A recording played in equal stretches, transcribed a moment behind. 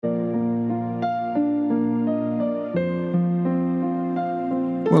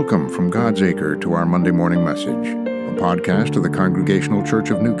Welcome from God's Acre to our Monday morning message, a podcast of the Congregational Church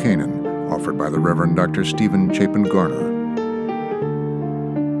of New Canaan, offered by the Reverend Dr. Stephen Chapin Garner.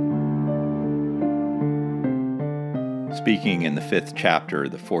 Speaking in the 5th chapter,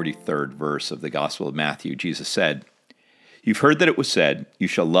 the 43rd verse of the Gospel of Matthew, Jesus said, "You've heard that it was said, 'You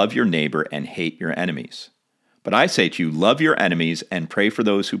shall love your neighbor and hate your enemies.' But I say to you, love your enemies and pray for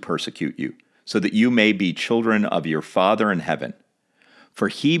those who persecute you, so that you may be children of your Father in heaven. For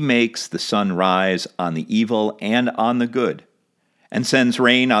he makes the sun rise on the evil and on the good, and sends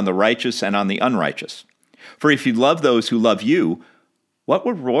rain on the righteous and on the unrighteous. For if you love those who love you, what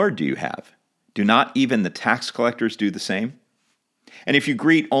reward do you have? Do not even the tax collectors do the same? And if you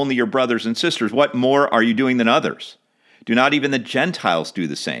greet only your brothers and sisters, what more are you doing than others? Do not even the Gentiles do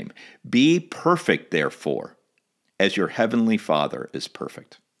the same? Be perfect, therefore, as your heavenly Father is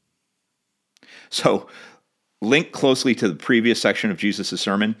perfect." So, linked closely to the previous section of Jesus'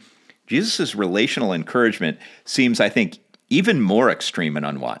 sermon, Jesus' relational encouragement seems, I think, even more extreme and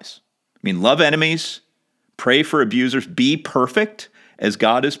unwise. I mean, love enemies, pray for abusers, be perfect as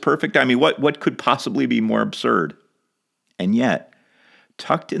God is perfect. I mean, what could possibly be more absurd? And yet,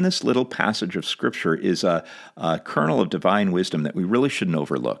 tucked in this little passage of Scripture is a kernel of divine wisdom that we really shouldn't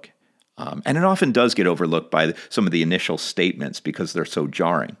overlook. And it often does get overlooked by some of the initial statements because they're so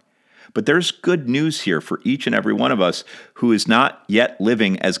jarring. But there's good news here for each and every one of us who is not yet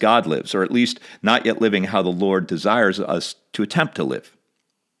living as God lives, or at least not yet living how the Lord desires us to attempt to live.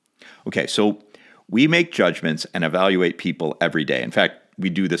 Okay, so we make judgments and evaluate people every day. In fact, we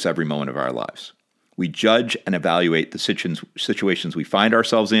do this every moment of our lives. We judge and evaluate the situations we find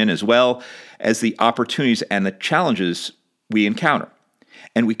ourselves in, as well as the opportunities and the challenges we encounter.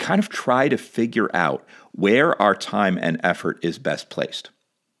 And we kind of try to figure out where our time and effort is best placed.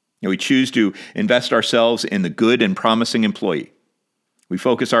 We choose to invest ourselves in the good and promising employee. We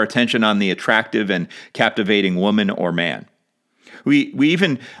focus our attention on the attractive and captivating woman or man. We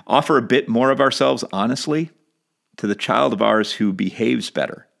even offer a bit more of ourselves, honestly, to the child of ours who behaves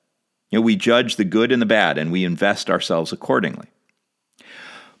better. We judge the good and the bad, and we invest ourselves accordingly.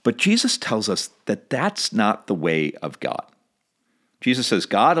 But Jesus tells us that that's not the way of God. Jesus says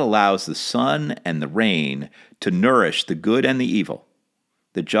God allows the sun and the rain to nourish the good and the evil,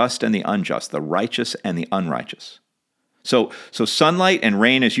 the just and the unjust, the righteous and the unrighteous. So sunlight and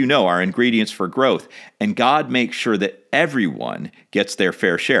rain, as you know, are ingredients for growth, and God makes sure that everyone gets their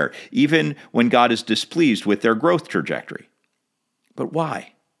fair share, even when God is displeased with their growth trajectory. But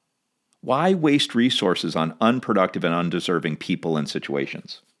why? Why waste resources on unproductive and undeserving people and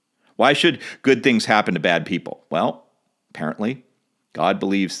situations? Why should good things happen to bad people? Well, apparently, God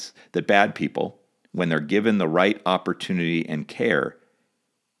believes that bad people, when they're given the right opportunity and care,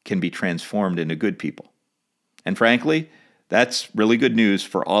 can be transformed into good people. And frankly, that's really good news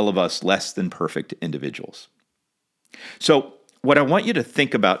for all of us less than perfect individuals. So, what I want you to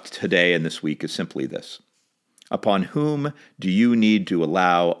think about today and this week is simply this. Upon whom do you need to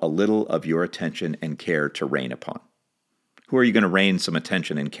allow a little of your attention and care to rain upon? Who are you going to rain some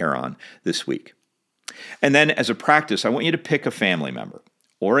attention and care on this week? And then, as a practice, I want you to pick a family member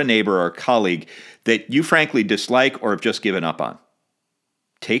or a neighbor or a colleague that you frankly dislike or have just given up on.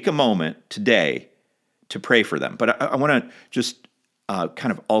 Take a moment today to pray for them. But I want to just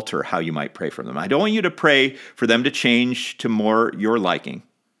kind of alter how you might pray for them. I don't want you to pray for them to change to more your liking.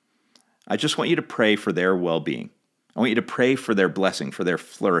 I just want you to pray for their well-being. I want you to pray for their blessing, for their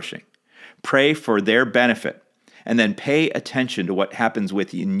flourishing. Pray for their benefit. And then pay attention to what happens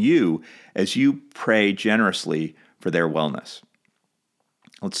within you as you pray generously for their wellness.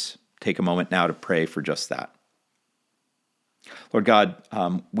 Let's take a moment now to pray for just that. Lord God,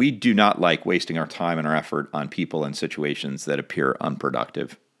 we do not like wasting our time and our effort on people and situations that appear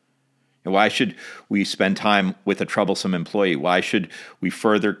unproductive. And why should we spend time with a troublesome employee? Why should we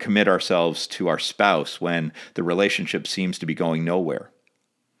further commit ourselves to our spouse when the relationship seems to be going nowhere?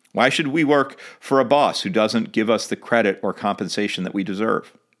 Why should we work for a boss who doesn't give us the credit or compensation that we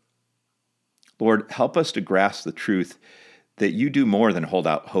deserve? Lord, help us to grasp the truth that you do more than hold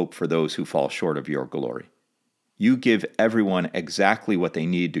out hope for those who fall short of your glory. You give everyone exactly what they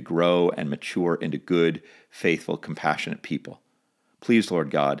need to grow and mature into good, faithful, compassionate people. Please,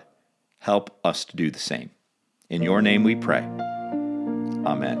 Lord God, help us to do the same. In your name we pray.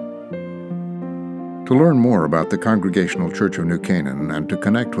 Amen. To learn more about the Congregational Church of New Canaan and to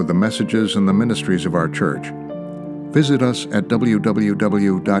connect with the messages and the ministries of our church, visit us at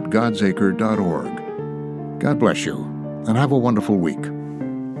www.godsacre.org. God bless you, and have a wonderful week.